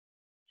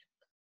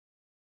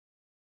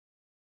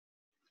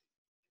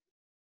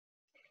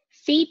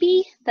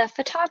Phoebe the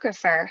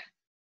photographer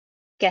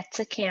gets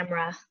a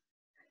camera.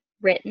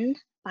 Written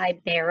by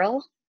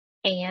Beryl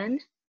Ann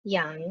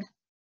Young.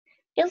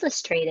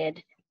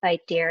 Illustrated by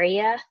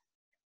Darya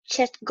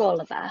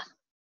Schegoleva.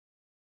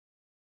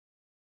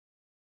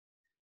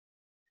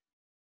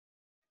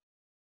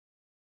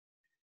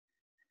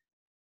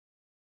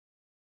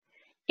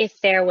 If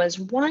there was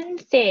one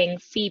thing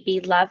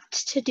Phoebe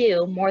loved to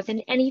do more than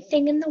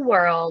anything in the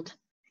world,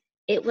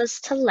 it was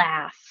to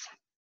laugh.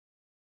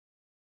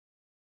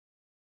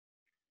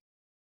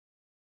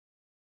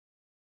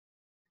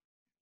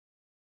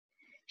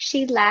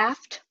 She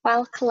laughed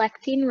while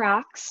collecting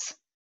rocks.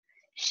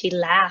 She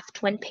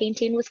laughed when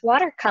painting with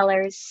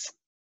watercolors.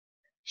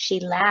 She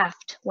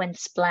laughed when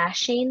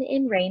splashing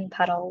in rain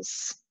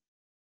puddles.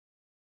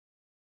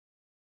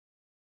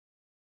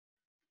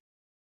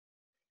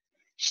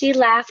 She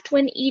laughed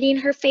when eating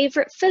her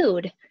favorite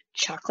food,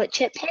 chocolate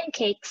chip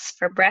pancakes,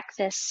 for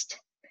breakfast.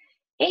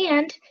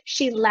 And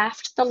she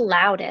laughed the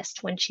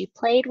loudest when she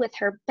played with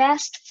her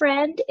best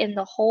friend in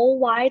the whole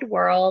wide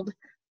world,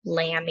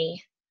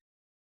 Lammy.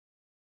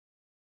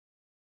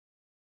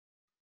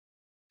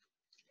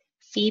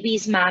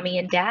 Phoebe's mommy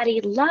and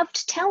daddy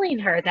loved telling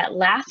her that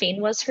laughing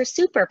was her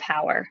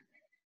superpower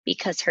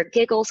because her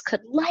giggles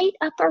could light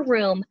up a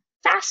room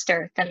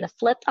faster than the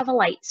flip of a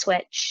light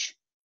switch.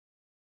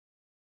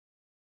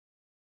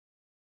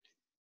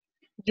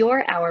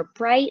 You're our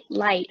bright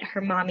light,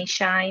 her mommy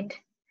shined.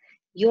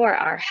 You're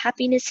our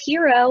happiness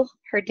hero,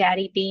 her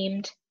daddy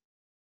beamed.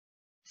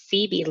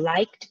 Phoebe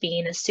liked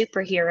being a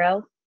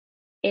superhero.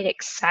 It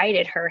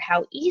excited her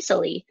how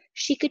easily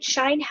she could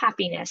shine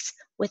happiness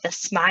with a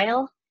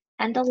smile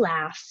and a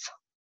laugh.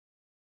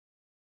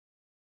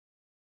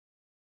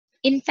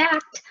 In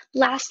fact,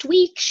 last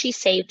week she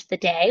saved the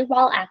day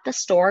while at the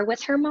store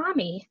with her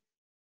mommy.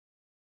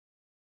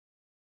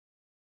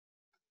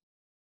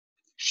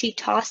 She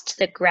tossed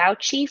the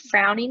grouchy,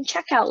 frowning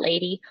checkout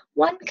lady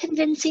one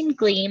convincing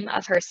gleam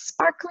of her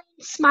sparkling,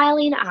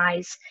 smiling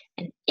eyes,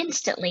 and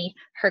instantly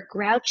her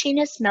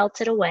grouchiness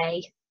melted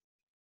away.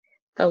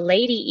 The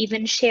lady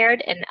even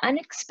shared an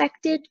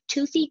unexpected,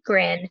 toothy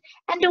grin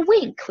and a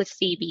wink with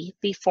Phoebe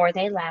before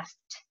they left.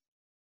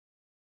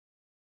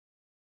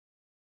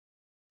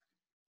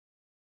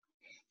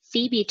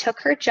 Phoebe took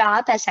her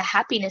job as a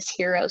happiness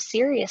hero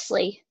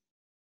seriously.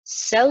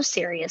 So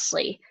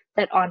seriously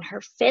that on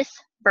her 5th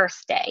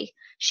birthday,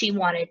 she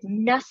wanted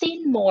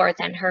nothing more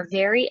than her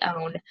very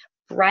own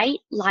bright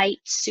light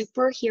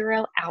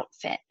superhero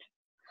outfit,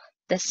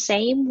 the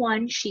same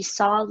one she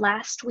saw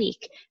last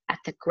week at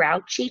the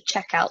grouchy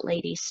checkout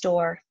lady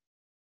store.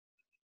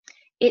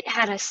 It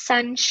had a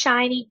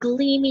sunshiny,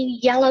 gleaming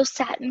yellow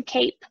satin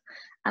cape,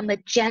 a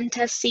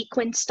magenta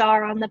sequin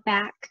star on the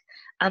back,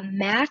 a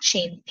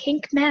matching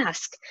pink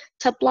mask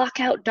to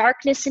block out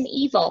darkness and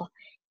evil,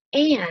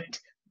 and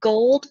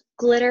gold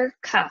glitter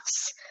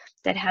cuffs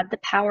that had the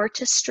power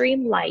to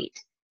stream light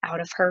out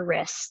of her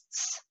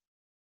wrists.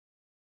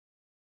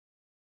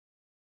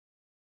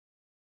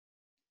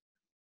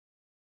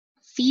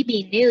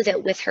 Phoebe knew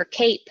that with her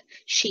cape,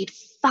 she'd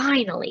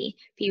finally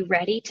be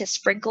ready to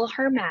sprinkle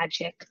her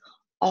magic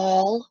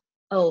all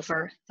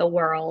over the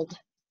world.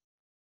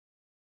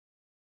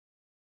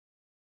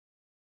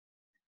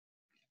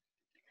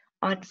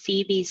 On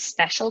Phoebe's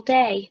special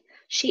day,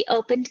 she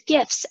opened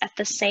gifts at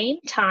the same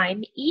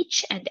time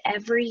each and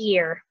every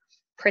year,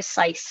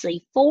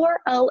 precisely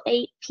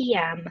 4:08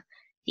 p.m.,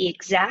 the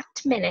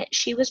exact minute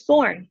she was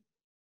born.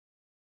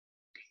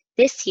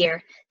 This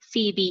year,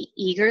 Phoebe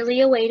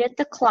eagerly awaited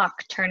the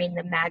clock turning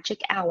the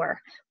magic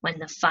hour when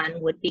the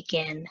fun would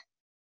begin.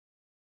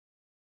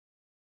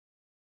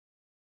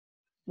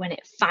 When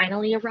it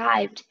finally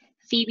arrived,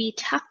 Phoebe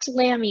tucked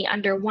Lammy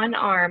under one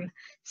arm,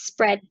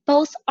 spread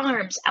both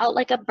arms out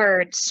like a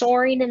bird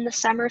soaring in the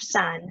summer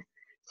sun,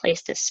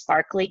 placed a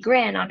sparkly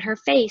grin on her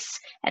face,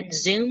 and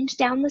zoomed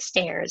down the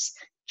stairs,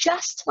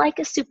 just like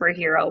a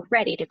superhero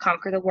ready to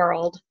conquer the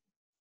world.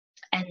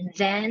 And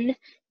then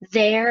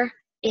there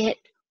it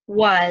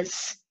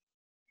was.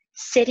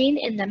 Sitting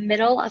in the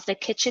middle of the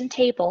kitchen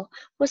table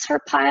was her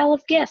pile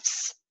of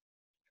gifts.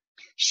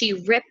 She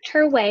ripped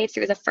her way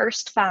through the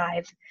first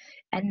 5,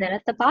 and then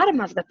at the bottom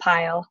of the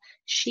pile,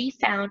 she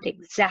found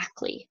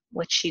exactly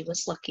what she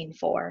was looking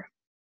for.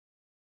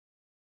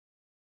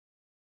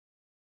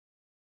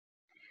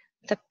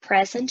 The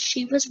present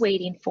she was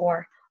waiting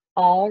for,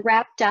 all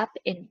wrapped up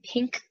in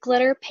pink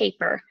glitter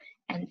paper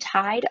and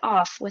tied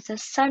off with a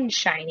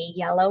sunshiny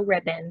yellow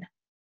ribbon.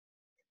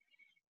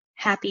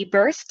 "Happy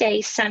birthday,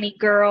 Sunny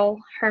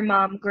girl," her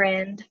mom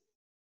grinned.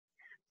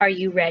 "Are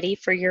you ready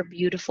for your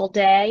beautiful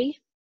day?"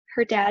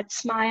 her dad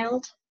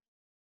smiled.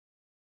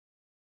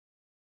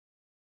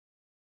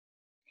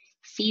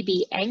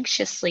 Phoebe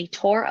anxiously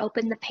tore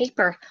open the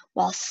paper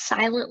while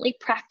silently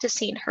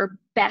practicing her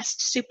best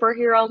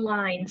superhero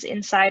lines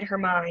inside her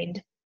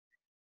mind.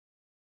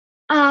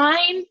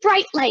 "I'm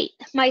bright light.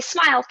 My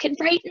smile can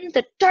brighten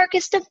the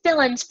darkest of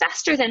villains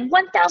faster than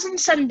 1,000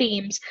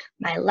 sunbeams.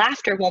 My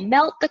laughter will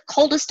melt the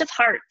coldest of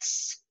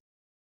hearts."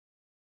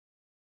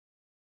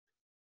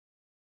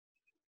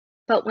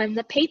 But when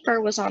the paper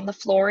was on the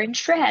floor in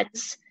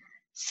shreds,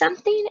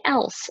 something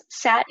else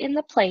sat in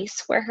the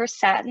place where her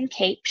satin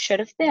cape should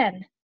have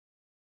been.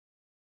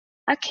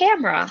 A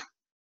camera.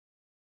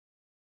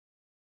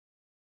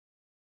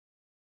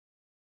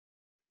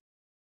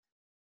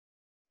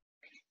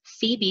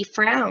 Phoebe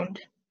frowned.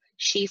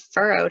 She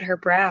furrowed her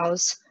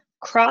brows,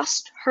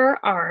 crossed her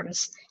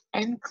arms,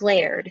 and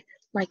glared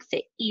like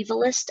the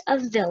evilest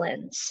of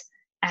villains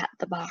at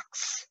the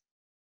box.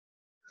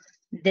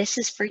 "This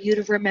is for you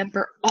to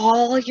remember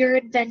all your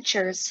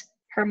adventures,"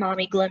 her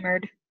mommy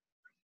glimmered.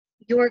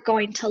 "You're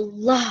going to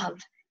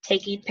love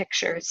taking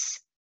pictures."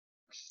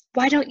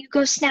 "Why don't you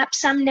go snap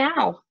some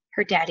now?"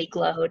 her daddy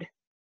glowed.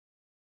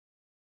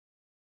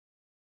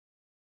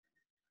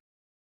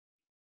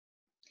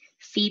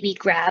 Phoebe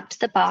grabbed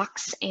the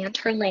box and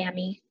her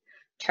lammy,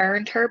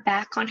 turned her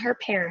back on her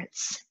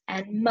parents,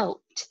 and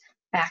moped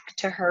back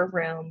to her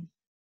room.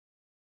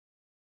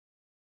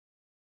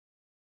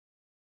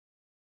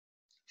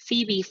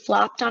 Phoebe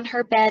flopped on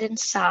her bed and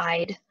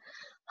sighed.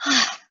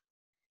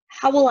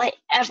 "How will I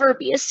ever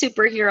be a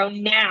superhero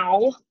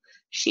now?"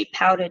 she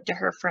pouted to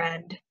her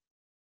friend.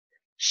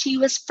 She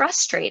was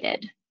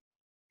frustrated.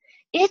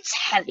 "It's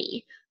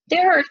heavy.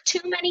 There are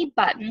too many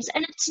buttons,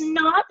 and it's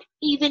not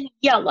even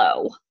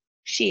yellow,"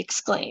 she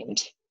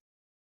exclaimed.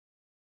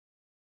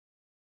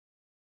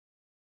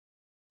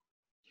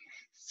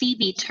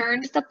 Phoebe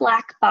turned the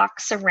black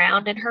box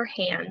around in her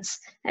hands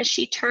as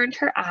she turned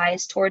her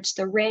eyes towards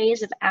the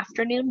rays of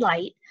afternoon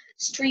light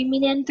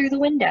streaming in through the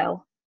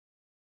window.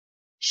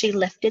 She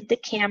lifted the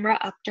camera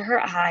up to her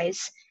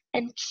eyes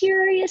and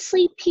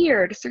curiously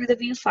peered through the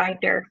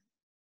viewfinder.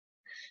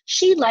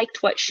 She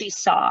liked what she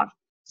saw,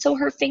 so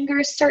her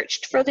fingers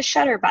searched for the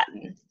shutter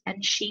button,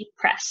 and she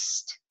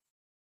pressed.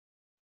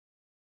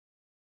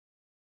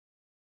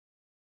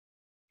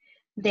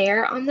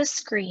 There on the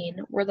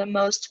screen were the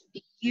most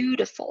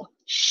beautiful,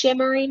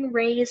 shimmering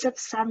rays of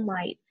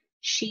sunlight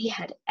she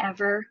had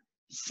ever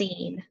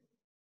seen.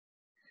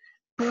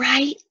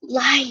 "Bright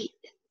light,"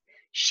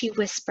 she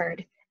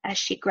whispered as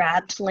she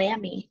grabbed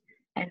Lammy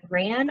and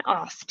ran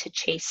off to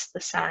chase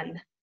the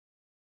sun.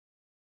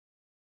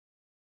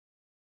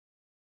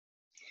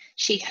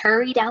 She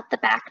hurried out the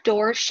back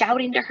door,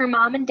 shouting to her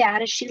mom and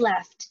dad as she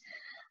left.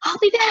 "I'll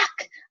be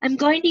back. I'm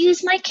going to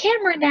use my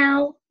camera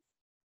now."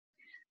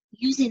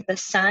 Using the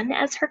sun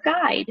as her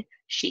guide,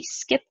 she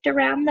skipped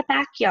around the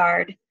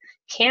backyard,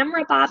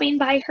 camera bobbing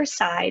by her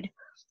side,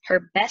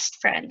 her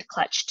best friend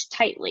clutched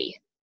tightly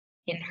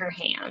in her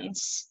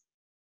hands.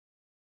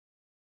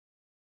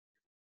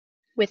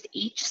 With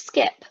each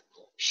skip,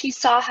 she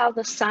saw how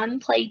the sun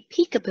played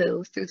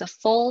peekaboo through the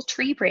full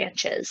tree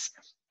branches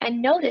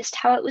and noticed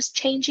how it was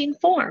changing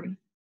form.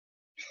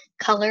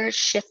 Colors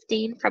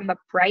shifting from a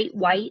bright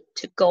white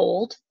to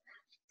gold,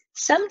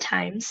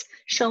 sometimes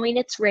showing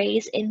its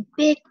rays in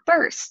big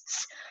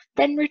bursts,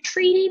 then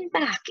retreating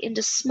back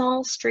into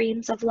small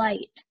streams of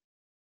light.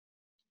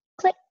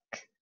 Click!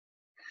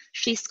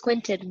 She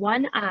squinted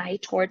one eye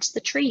towards the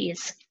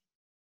trees,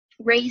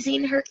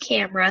 raising her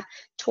camera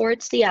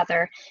towards the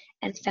other,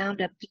 and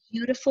found a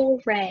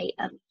beautiful ray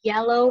of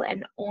yellow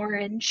and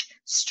orange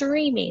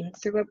streaming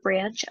through a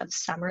branch of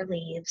summer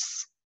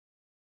leaves.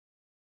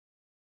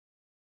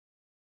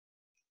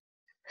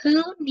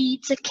 "Who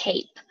needs a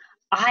cape?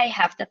 I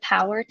have the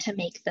power to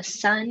make the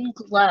sun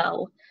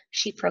glow,"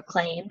 she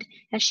proclaimed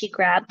as she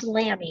grabbed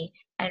Lammy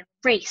and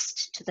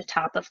raced to the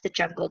top of the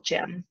jungle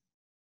gym.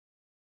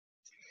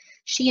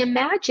 She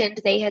imagined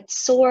they had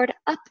soared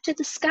up to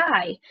the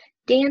sky,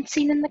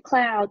 dancing in the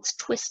clouds,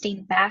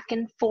 twisting back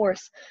and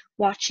forth,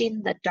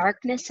 watching the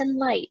darkness and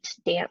light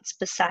dance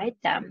beside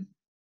them.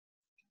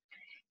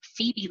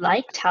 Phoebe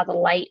liked how the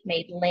light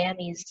made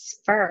Lammy's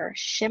fur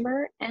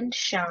shimmer and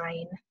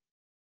shine.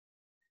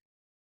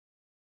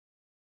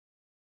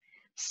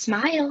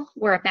 "Smile,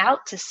 we're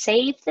about to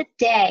save the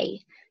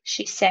day,"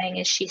 she sang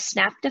as she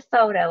snapped a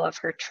photo of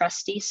her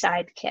trusty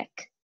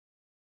sidekick.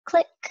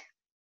 Click!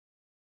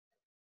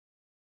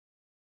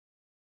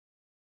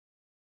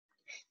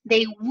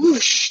 They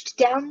whooshed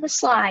down the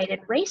slide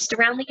and raced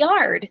around the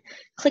yard,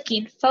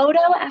 clicking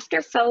photo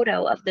after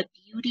photo of the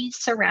beauties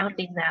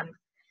surrounding them,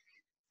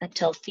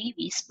 until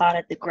Phoebe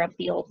spotted the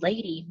grumpy old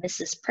lady,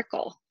 Mrs.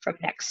 Prickle, from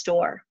next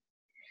door.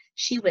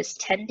 She was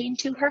tending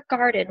to her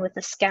garden with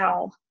a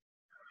scowl.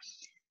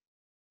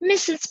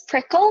 "Mrs.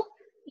 Prickle,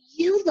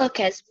 you look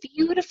as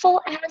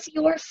beautiful as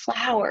your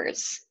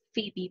flowers,"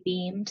 Phoebe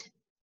beamed.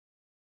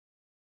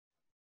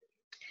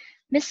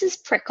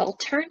 Mrs. Prickle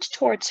turned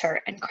towards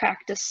her and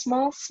cracked a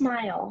small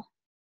smile.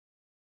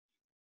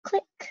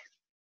 Click.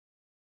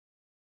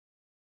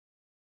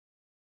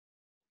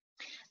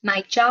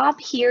 "My job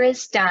here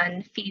is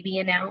done," Phoebe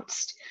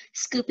announced,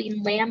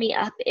 scooping Lammy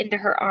up into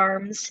her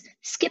arms,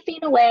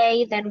 skipping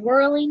away, then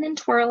whirling and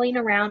twirling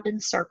around in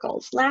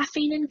circles,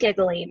 laughing and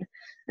giggling,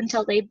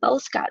 until they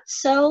both got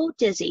so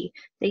dizzy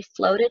they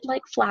floated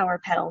like flower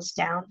petals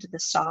down to the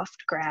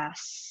soft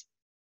grass.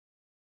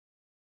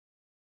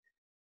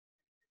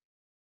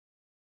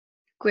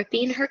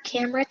 Gripping her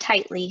camera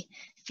tightly,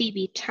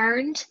 Phoebe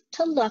turned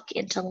to look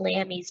into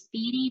Lammy's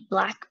beady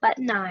black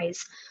button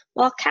eyes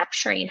while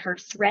capturing her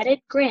threaded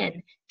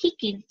grin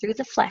peeking through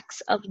the flecks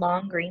of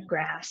long green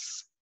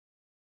grass.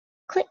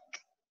 Click.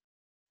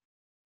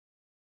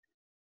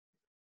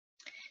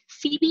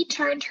 Phoebe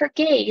turned her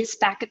gaze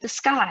back at the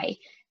sky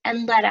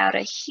and let out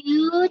a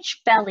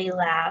huge belly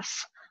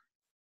laugh.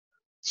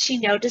 She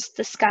noticed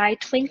the sky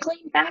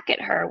twinkling back at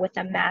her with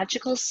a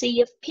magical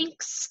sea of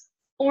pinks,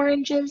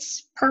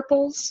 oranges,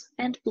 purples,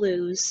 and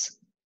blues.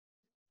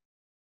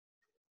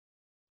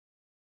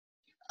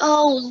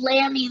 Oh,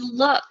 Lammy,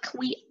 look,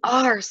 we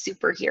are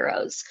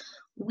superheroes.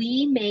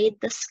 We made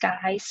the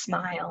sky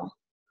smile.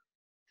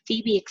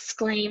 Phoebe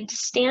exclaimed,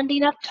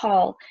 standing up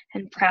tall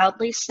and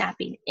proudly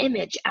snapping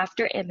image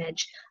after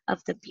image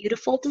of the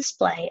beautiful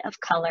display of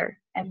color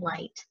and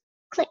light.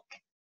 Click,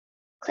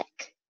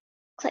 click,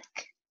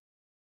 click.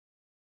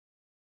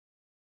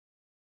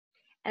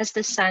 As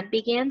the sun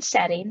began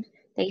setting,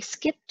 they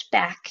skipped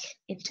back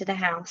into the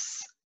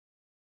house.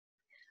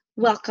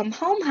 Welcome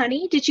home,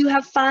 honey. Did you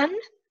have fun?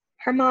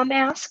 Her mom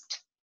asked.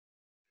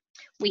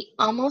 We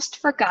almost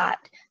forgot.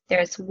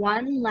 There's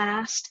one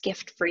last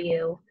gift for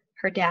you,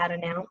 her dad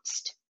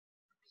announced.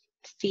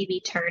 Phoebe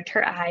turned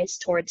her eyes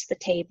towards the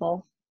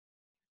table.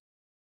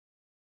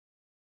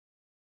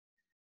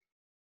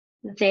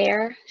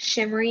 There,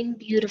 shimmering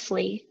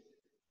beautifully,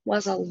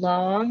 was a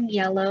long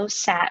yellow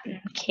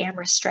satin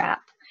camera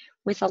strap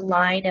with a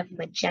line of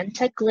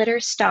magenta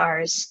glitter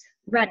stars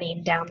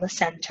running down the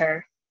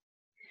center.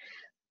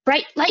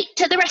 Bright light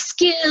to the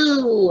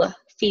rescue,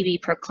 Phoebe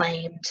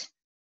proclaimed.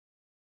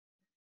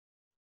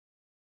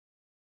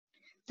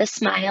 The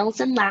smiles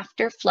and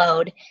laughter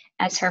flowed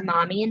as her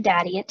mommy and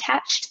daddy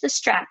attached the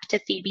strap to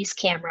Phoebe's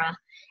camera,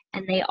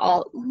 and they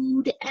all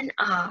oohed and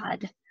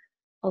ahed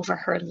over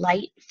her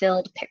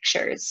light-filled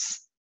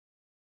pictures.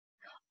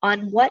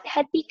 On what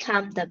had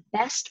become the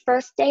best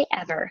birthday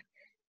ever,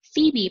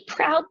 Phoebe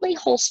proudly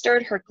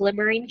holstered her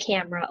glimmering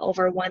camera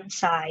over one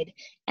side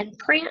and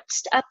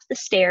pranced up the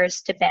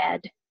stairs to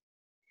bed.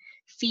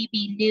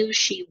 Phoebe knew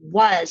she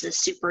was a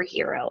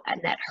superhero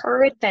and that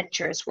her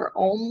adventures were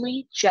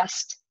only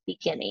just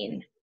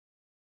beginning.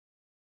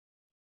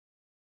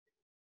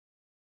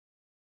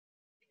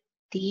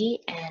 The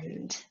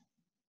end.